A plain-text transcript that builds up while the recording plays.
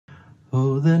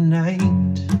Oh, the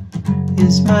night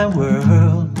is my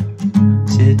world,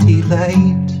 city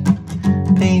light,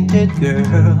 painted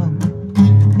girl.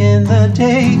 In the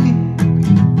day,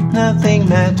 nothing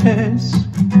matters.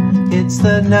 It's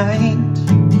the night,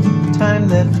 time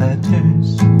that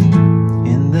flatters.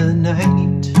 In the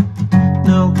night,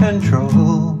 no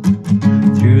control.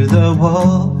 Through the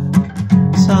wall,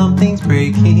 something's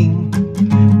breaking.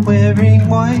 Wearing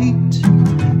white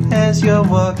as you're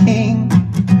walking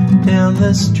down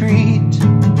the street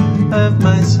of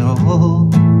my soul.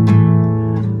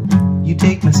 You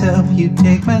take my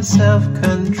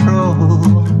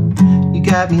self-control. You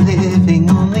got me living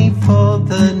only for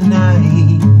the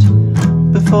night.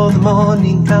 Before the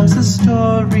morning comes, the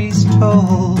story's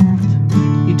told.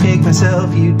 You take my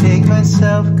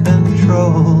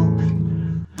self-control.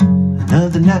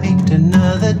 Another night,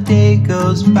 another day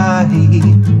goes by.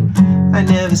 I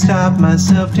never stop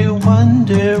myself to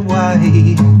wonder why.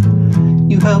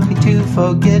 You help me to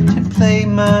forget to play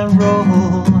my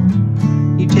role.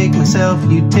 You take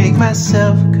my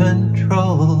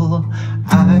self-control.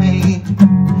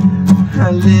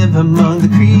 I live among the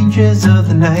creatures of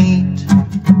the night.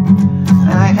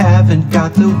 I haven't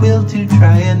got the will to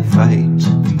try and fight,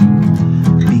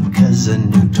 because I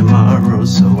knew tomorrow,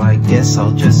 so I guess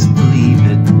I'll just leave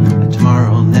it. But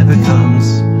tomorrow never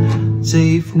comes.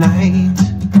 Safe night.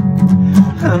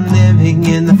 I'm living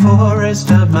in the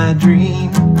forest of my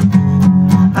dream.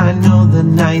 I know the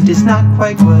night is not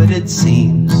quite what it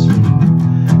seems.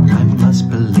 I must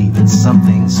believe in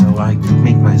something, so I can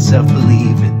make myself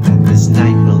believe it, that this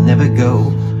night will never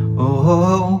go.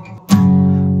 Oh,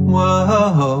 whoa,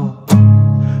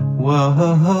 whoa,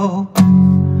 whoa,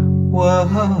 whoa,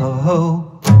 whoa.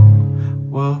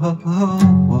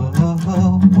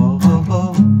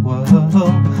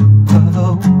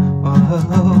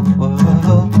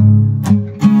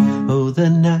 Oh, the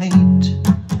night,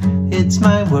 it's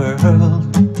my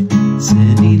world,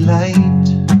 city light,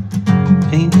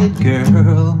 painted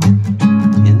girl.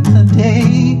 In the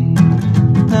day,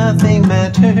 nothing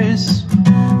matters.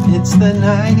 It's the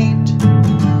night,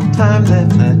 time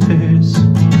that flatters.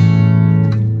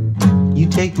 You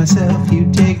take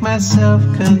my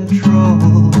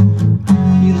self-control.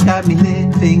 You got me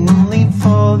living only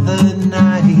for the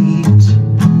night.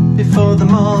 Before the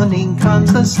morning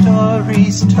comes, the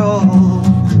story's told.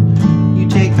 You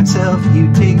take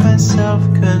my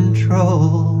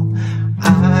self-control.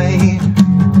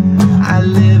 I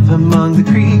live among the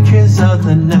creatures of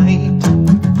the night.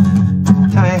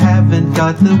 I haven't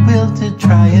got the will to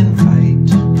try and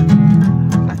fight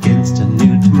against a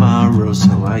new tomorrow,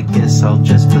 so I guess I'll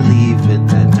just believe it,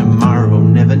 that tomorrow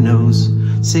never knows.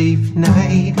 Safe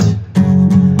night.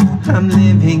 I'm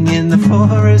living in the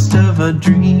forest of a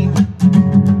dream.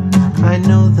 I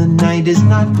know the night is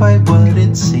not quite what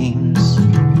it seems.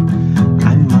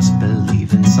 I must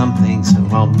believe in something, so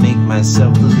I'll make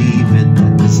myself believe it,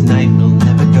 that this night will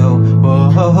never go.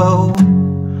 Whoa,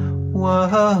 whoa,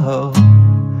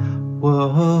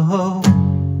 whoa,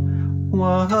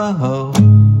 whoa.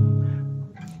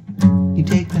 You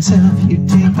take my self-control. You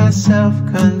take my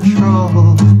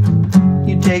self-control.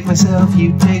 You take my self-control. You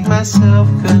take my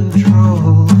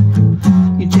self-control.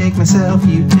 You take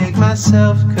my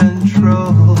self-control.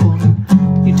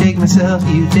 You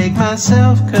take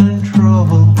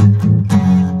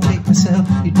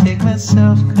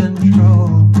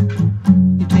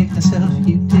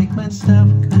my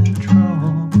self-control.